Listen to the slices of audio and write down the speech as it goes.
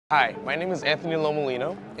Hi, my name is Anthony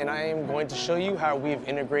Lomolino, and I am going to show you how we've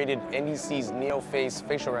integrated NEC's NeoFace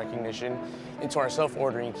facial recognition into our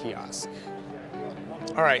self-ordering kiosk.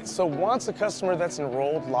 All right, so once a customer that's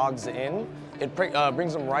enrolled logs in, it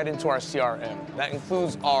brings them right into our CRM. That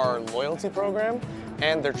includes our loyalty program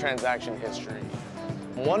and their transaction history.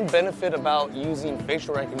 One benefit about using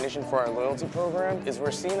facial recognition for our loyalty program is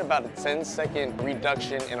we're seeing about a 10-second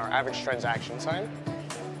reduction in our average transaction time.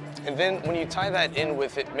 And then when you tie that in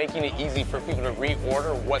with it making it easy for people to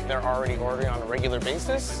reorder what they're already ordering on a regular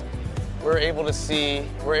basis, we're able to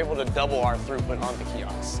double our throughput on the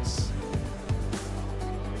kiosks.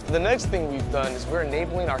 The next thing we've done is we're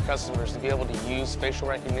enabling our customers to be able to use facial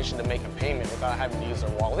recognition to make a payment without having to use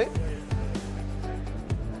their wallet.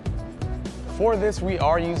 For this, we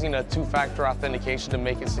are using a two-factor authentication to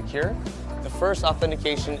make it secure. The first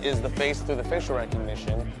authentication is the face through the facial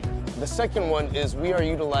recognition. The second one is we are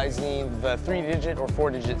utilizing the 3-digit or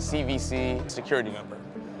 4-digit CVC security number.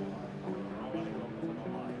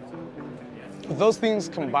 With those things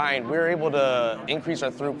combined, we're able to increase our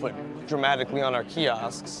throughput dramatically on our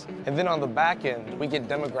kiosks. And then on the back end, we get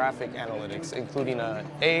demographic analytics, including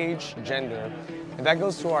age, gender, and that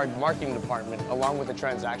goes to our marketing department along with the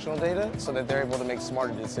transactional data so that they're able to make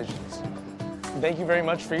smarter decisions. Thank you very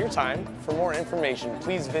much for your time. For more information,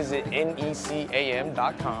 please visit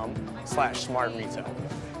necam.com/smartretail.